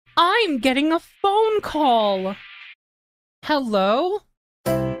I'm getting a phone call. Hello?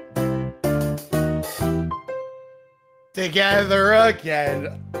 Together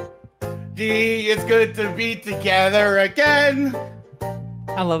again. Gee, it's good to be together again.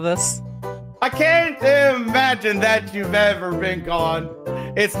 I love this. I can't imagine that you've ever been gone.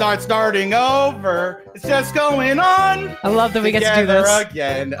 It's not starting over. It's just going on. I love that we get to do this.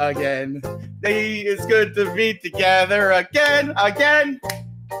 Together again. Gee, it's good to be together again.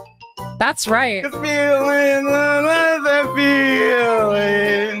 That's right. The feeling, the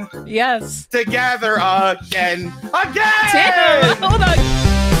feeling. Yes. Together again. Damn, hold on.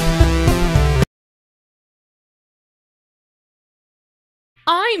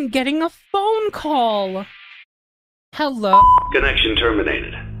 I'm getting a phone call. Hello? Connection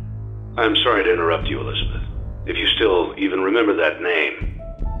terminated. I'm sorry to interrupt you, Elizabeth, if you still even remember that name.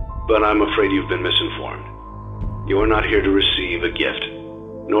 But I'm afraid you've been misinformed. You are not here to receive a gift,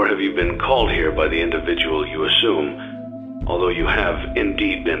 nor have you been called here by the individual you assume, although you have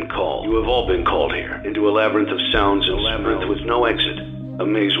indeed been called. You have all been called here, into a labyrinth of sounds and labyrinth with no exit, a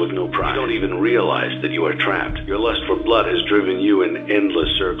maze with no prize. You don't even realize that you are trapped. Your lust for blood has driven you in endless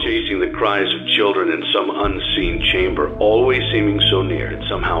circles, chasing the cries of children in some unseen chamber, always seeming so near and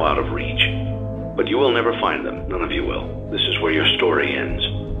somehow out of reach. But you will never find them. None of you will. This is where your story ends.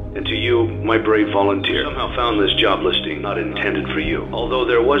 And to you, my brave volunteer, somehow found this job listing not intended for you. Although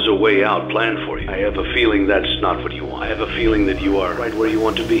there was a way out planned for you, I have a feeling that's not what you want. I have a feeling that you are right where you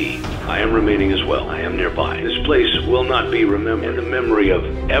want to be. I am remaining as well. I am nearby. This place will not be remembered. And the memory of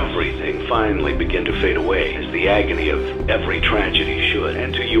everything finally begin to fade away, as the agony of every tragedy should.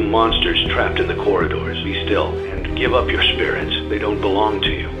 And to you monsters trapped in the corridors, be still and give up your spirits. They don't belong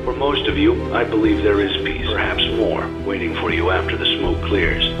to you. For most of you, I believe there is peace, perhaps more, waiting for you after the smoke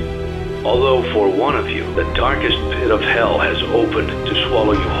clears. Although for one of you, the darkest pit of hell has opened to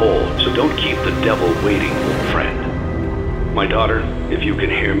swallow you whole, so don't keep the devil waiting, friend. My daughter, if you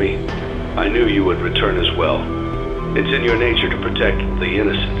can hear me, I knew you would return as well. It's in your nature to protect the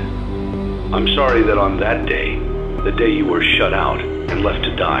innocent. I'm sorry that on that day, the day you were shut out and left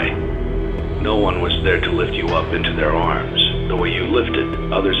to die, no one was there to lift you up into their arms, the way you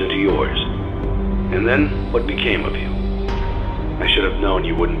lifted others into yours. And then, what became of you? I should have known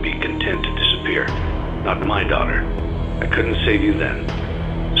you wouldn't be content to disappear. Not my daughter. I couldn't save you then,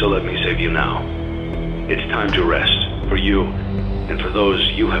 so let me save you now. It's time to rest, for you, and for those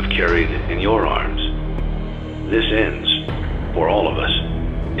you have carried in your arms. This ends, for all of us,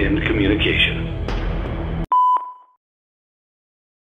 in communication.